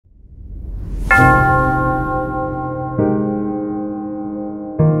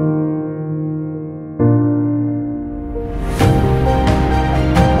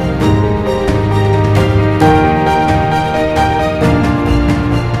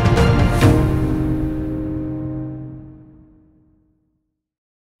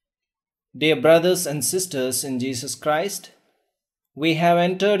Dear brothers and sisters in Jesus Christ, we have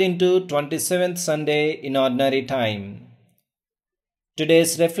entered into 27th Sunday in Ordinary Time.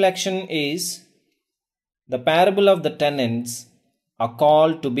 Today's reflection is, the parable of the tenants are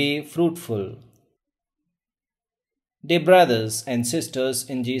called to be fruitful. Dear brothers and sisters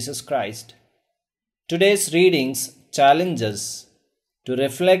in Jesus Christ, today's readings challenge us to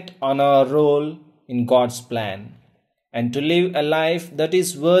reflect on our role in God's plan and to live a life that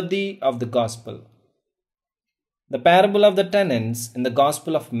is worthy of the gospel. The parable of the tenants in the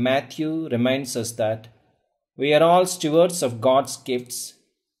Gospel of Matthew reminds us that we are all stewards of God's gifts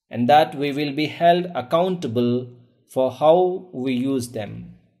and that we will be held accountable for how we use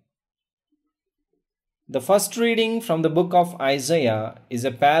them. The first reading from the book of Isaiah is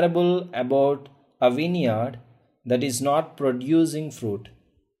a parable about a vineyard that is not producing fruit.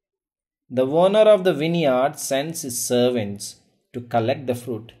 The owner of the vineyard sends his servants to collect the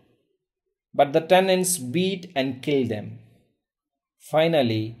fruit, but the tenants beat and kill them.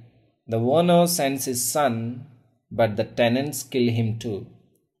 Finally, the owner sends his son, but the tenants kill him too.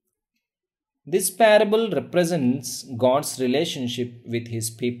 This parable represents God's relationship with his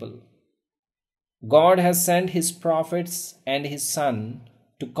people. God has sent his prophets and his Son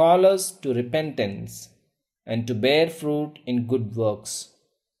to call us to repentance and to bear fruit in good works.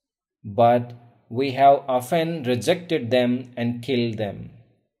 But we have often rejected them and killed them.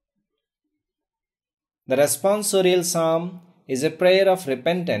 The responsorial psalm is a prayer of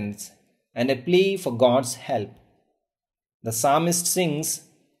repentance and a plea for God's help. The psalmist sings,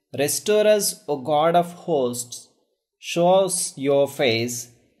 "Restore us, O God of hosts, show us your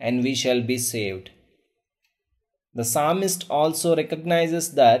face, and we shall be saved." The psalmist also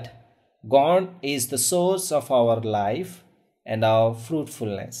recognizes that God is the source of our life and our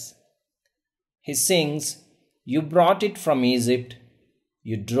fruitfulness. He sings, "You brought it from Egypt,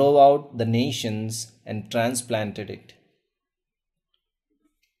 you drove out the nations and transplanted it."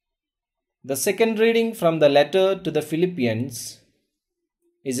 The second reading from the letter to the Philippians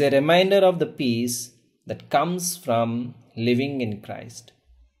is a reminder of the peace that comes from living in Christ.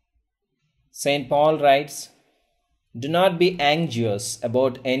 St. Paul writes, "Do not be anxious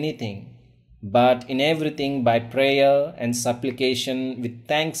about anything, but in everything by prayer and supplication with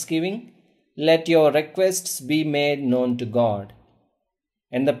thanksgiving, let your requests be made known to God.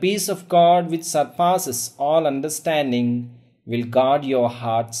 And the peace of God, which surpasses all understanding, will guard your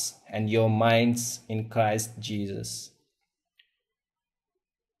hearts and your minds in Christ Jesus."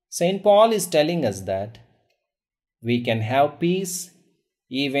 St. Paul is telling us that we can have peace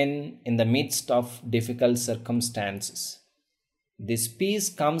even in the midst of difficult circumstances. This peace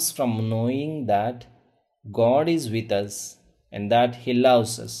comes from knowing that God is with us and that He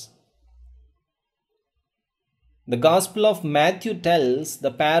loves us. The Gospel of Matthew tells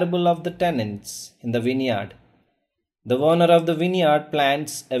the parable of the tenants in the vineyard. The owner of the vineyard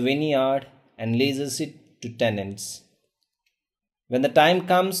plants a vineyard and leases it to tenants. When the time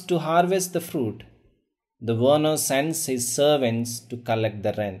comes to harvest the fruit, the owner sends his servants to collect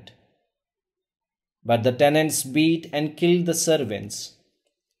the rent. But the tenants beat and kill the servants.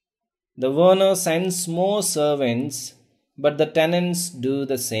 The owner sends more servants, but the tenants do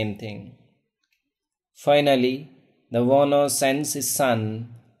the same thing. Finally, the owner sends his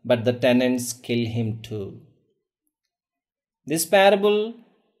son, but the tenants kill him too. This parable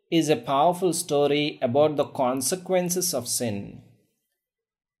is a powerful story about the consequences of sin.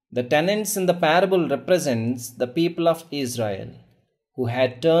 The tenants in the parable represents the people of Israel who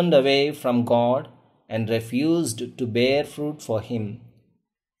had turned away from God and refused to bear fruit for Him.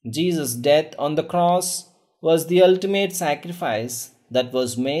 Jesus' death on the cross was the ultimate sacrifice that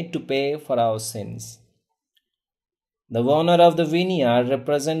was made to pay for our sins. The owner of the vineyard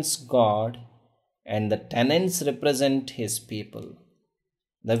represents God and the tenants represent His people.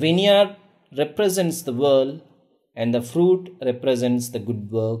 The vineyard represents the world and the fruit represents the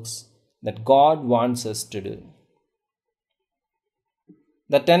good works that God wants us to do.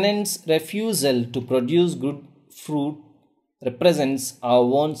 The tenants' refusal to produce good fruit represents our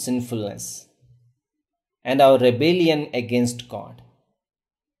own sinfulness and our rebellion against God.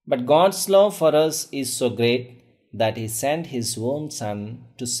 But God's love for us is so great that He sent His own Son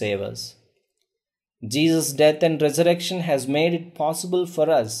to save us. Jesus' death and resurrection has made it possible for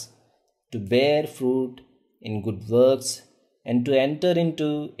us to bear fruit in good works and to enter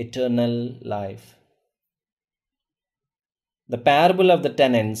into eternal life. The parable of the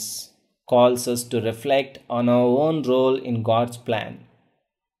tenants calls us to reflect on our own role in God's plan.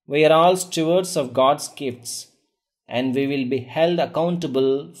 We are all stewards of God's gifts and we will be held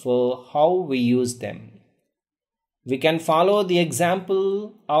accountable for how we use them. We can follow the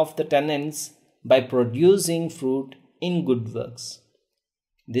example of the tenants by producing fruit in good works.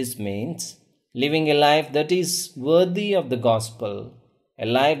 This means living a life that is worthy of the gospel, a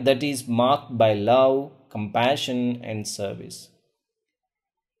life that is marked by love, compassion, and service.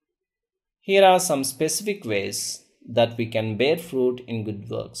 Here are some specific ways that we can bear fruit in good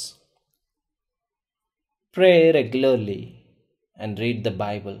works. Pray regularly and read the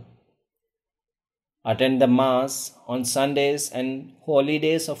Bible. Attend the Mass on Sundays and holy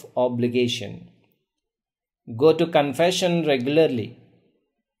days of obligation. Go to confession regularly.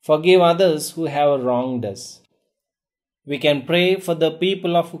 Forgive others who have wronged us. We can pray for the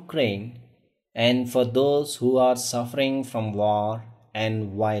people of Ukraine and for those who are suffering from war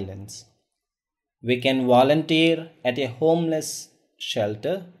and violence. We can volunteer at a homeless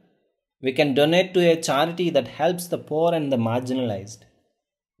shelter. We can donate to a charity that helps the poor and the marginalized.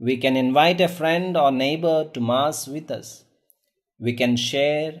 We can invite a friend or neighbor to Mass with us. We can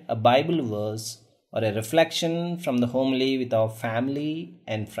share a Bible verse or a reflection from the homily with our family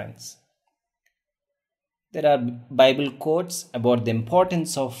and friends. There are Bible quotes about the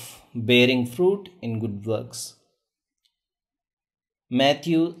importance of bearing fruit in good works.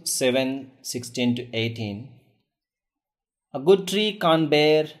 Matthew 7:16 to 18. A good tree can't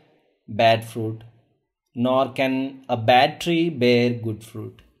bear bad fruit, nor can a bad tree bear good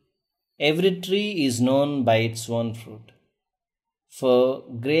fruit. Every tree is known by its own fruit. For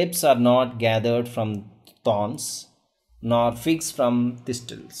grapes are not gathered from thorns, nor figs from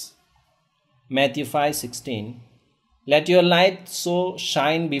thistles. Matthew 5:16. Let your light so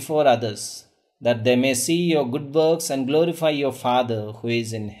shine before others, that they may see your good works and glorify your Father who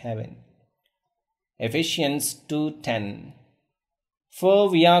is in heaven. Ephesians 2:10. For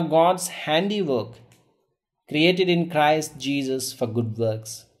we are God's handiwork, created in Christ Jesus for good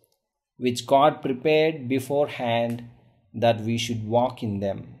works, which God prepared beforehand that we should walk in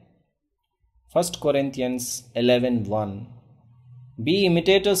them. 1 Corinthians 11:1. Be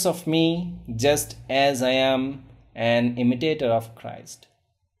imitators of me, just as I am an imitator of Christ.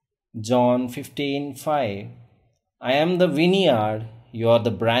 John 15:5. I am the vineyard, you are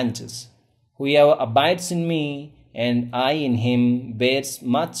the branches. Whoever abides in me and I in him bears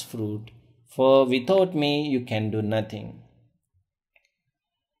much fruit, for without me you can do nothing.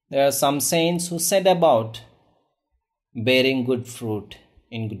 There are some saints who set about bearing good fruit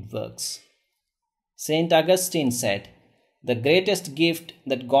in good works. Saint Augustine said, the greatest gift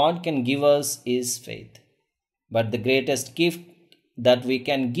that God can give us is faith, but the greatest gift that we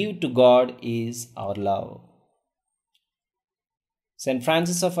can give to God is our love. St.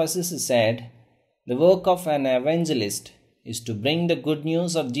 Francis of Assisi said, the work of an evangelist is to bring the good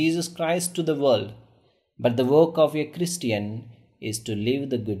news of Jesus Christ to the world, but the work of a Christian is to live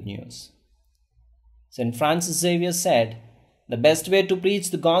the good news. St. Francis Xavier said, the best way to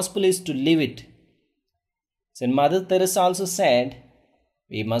preach the gospel is to live it. St. Mother Teresa also said,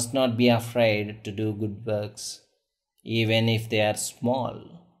 we must not be afraid to do good works, even if they are small.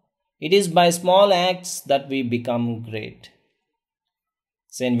 It is by small acts that we become great.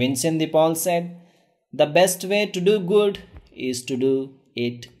 St. Vincent de Paul said, the best way to do good is to do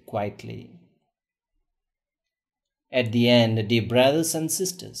it quietly. At the end, dear brothers and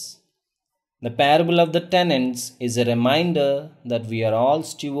sisters, the parable of the tenants is a reminder that we are all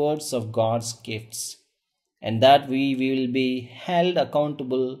stewards of God's gifts and that we will be held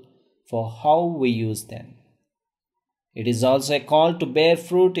accountable for how we use them. It is also a call to bear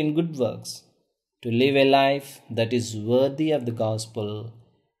fruit in good works, to live a life that is worthy of the gospel,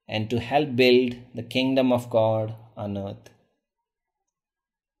 and to help build the kingdom of God on earth.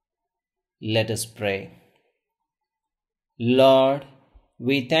 Let us pray. Lord,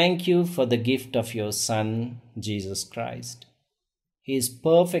 we thank you for the gift of your Son, Jesus Christ. He is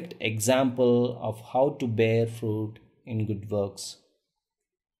perfect example of how to bear fruit in good works.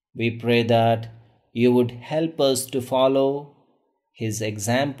 We pray that you would help us to follow his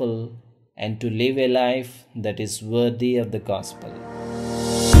example and to live a life that is worthy of the gospel.